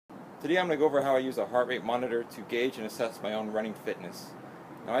Today I'm going to go over how I use a heart rate monitor to gauge and assess my own running fitness.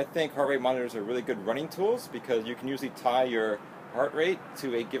 Now I think heart rate monitors are really good running tools because you can usually tie your heart rate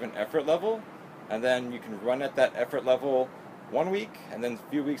to a given effort level, and then you can run at that effort level 1 week and then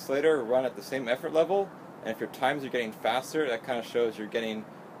a few weeks later run at the same effort level, and if your times are getting faster, that kind of shows you're getting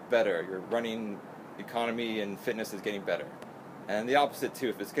better. Your running economy and fitness is getting better. And the opposite too,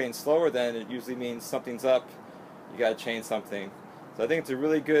 if it's getting slower, then it usually means something's up, you got to change something. So I think it's a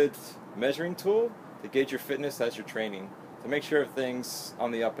really good measuring tool to gauge your fitness as you're training, to make sure everything's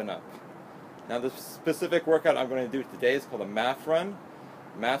on the up and up. Now the specific workout I'm going to do today is called a MAF run.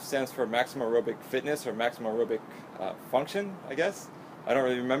 MAF stands for maximum aerobic fitness or maximum aerobic function, I guess. I don't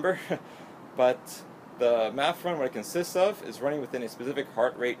really remember. But the MAF run, what it consists of, is running within a specific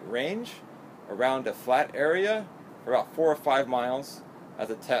heart rate range around a flat area for about 4 or 5 miles as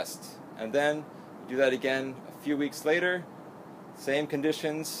a test. And then you do that again a few weeks later. Same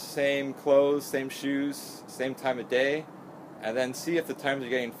conditions, same clothes, same shoes, same time of day, and then see if the times are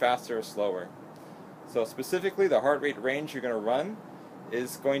getting faster or slower. So specifically, the heart rate range you're going to run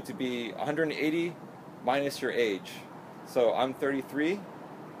is going to be 180 minus your age. So I'm 33,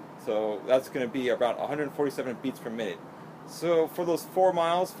 so that's going to be about 147 beats per minute. So for those 4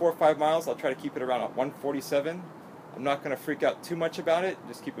 or 5 miles, I'll try to keep it around 147. I'm not going to freak out too much about it,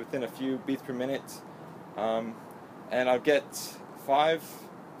 just keep it within a few beats per minute. And I'll get 4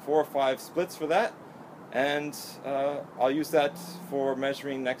 or 5 splits for that, and I'll use that for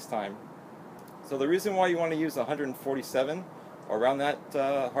measuring next time. So the reason why you want to use 147 or around that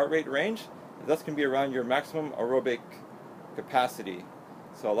heart rate range is that's going to be around your maximum aerobic capacity.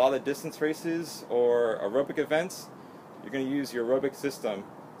 So a lot of the distance races or aerobic events, you're going to use your aerobic system.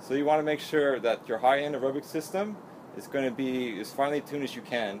 So you want to make sure that your high-end aerobic system is going to be as finely tuned as you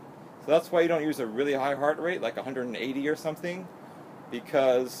can. So that's why you don't use a really high heart rate, like 180 or something,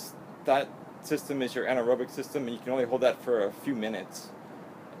 because that system is your anaerobic system and you can only hold that for a few minutes.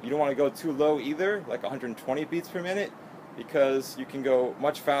 You don't want to go too low either, like 120 beats per minute, because you can go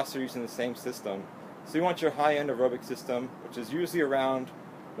much faster using the same system. So you want your high-end aerobic system, which is usually around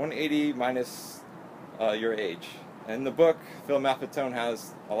 180 minus your age. And in the book, Phil Maffetone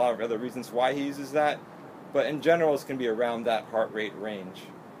has a lot of other reasons why he uses that, but in general it's going to be around that heart rate range.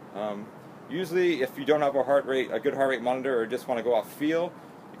 Usually if you don't have a good heart rate monitor, or just want to go off feel,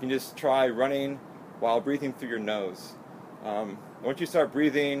 you can just try running while breathing through your nose. Once you start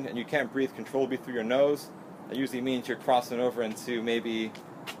breathing and you can't breathe controllably through your nose, that usually means you're crossing over into maybe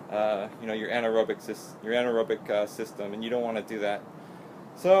your anaerobic system, and you don't want to do that.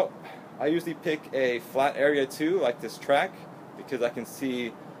 So I usually pick a flat area too, like this track, because I can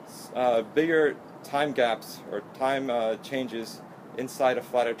see bigger time gaps or time changes inside a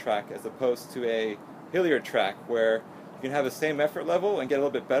flatter track, as opposed to a hillier track where you can have the same effort level and get a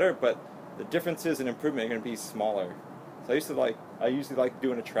little bit better, but the differences in improvement are going to be smaller. So I usually like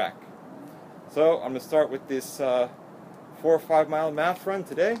doing a track. So I'm going to start with this 4 or 5 mile MAF run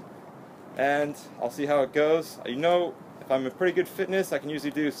today, and I'll see how it goes. If I'm in pretty good fitness, I can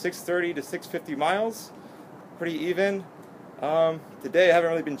usually do 630 to 650 miles, pretty even. Today I haven't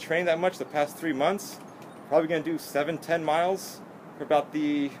really been training that much the past 3 months. Probably going to do 7-10 miles for about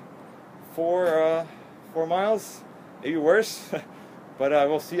the 4 miles, maybe worse. But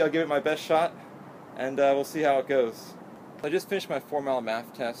we'll see. I'll give it my best shot, and we'll see how it goes. I just finished my 4 mile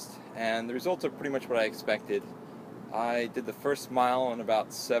MAF test, and the results are pretty much what I expected. I did the first mile on about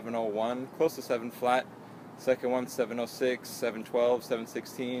 7:01, close to 7 flat. Second one 7:06, 7:12,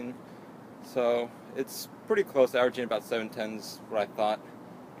 7:16. So it's pretty close, averaging about 7:10 is what I thought.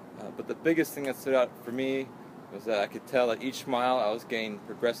 But the biggest thing that stood out for me was that I could tell that each mile I was getting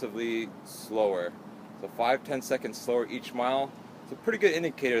progressively slower. So 5-10 seconds slower each mile. It's a pretty good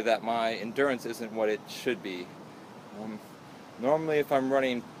indicator that my endurance isn't what it should be. Normally if I'm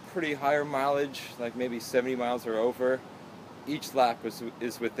running pretty higher mileage, like maybe 70 miles or over, each lap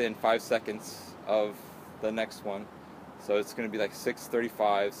is within 5 seconds of the next one. So it's going to be like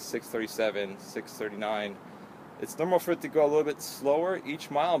 6:35, 6:37, 6:39. It's normal for it to go a little bit slower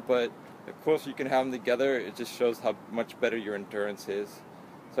each mile, but the closer you can have them together, it just shows how much better your endurance is.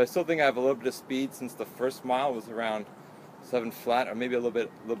 So I still think I have a little bit of speed, since the first mile was around 7 flat, or maybe a little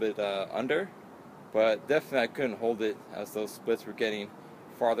bit under. But definitely I couldn't hold it, as those splits were getting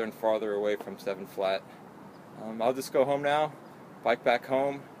farther and farther away from 7 flat. I'll just go home now, bike back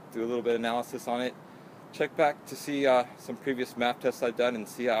home, do a little bit of analysis on it, check back to see some previous MAF tests I've done, and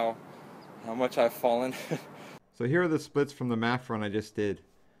see how much I've fallen. So here are the splits from the MAF run I just did.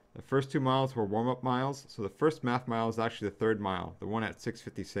 The first 2 miles were warm-up miles, so the first MAF mile is actually the 3rd mile, the one at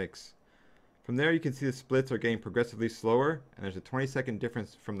 6:56. From there you can see the splits are getting progressively slower, and there's a 20-second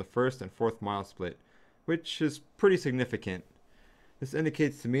difference from the first and fourth mile split, which is pretty significant. This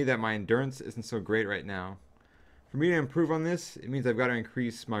indicates to me that my endurance isn't so great right now. For me to improve on this, it means I've got to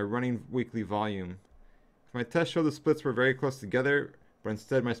increase my running weekly volume. If my tests show the splits were very close together, but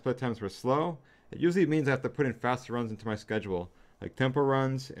instead my split times were slow, it usually means I have to put in faster runs into my schedule, like tempo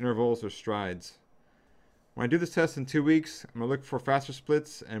runs, intervals, or strides. When I do this test in 2 weeks, I'm going to look for faster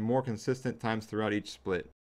splits and more consistent times throughout each split.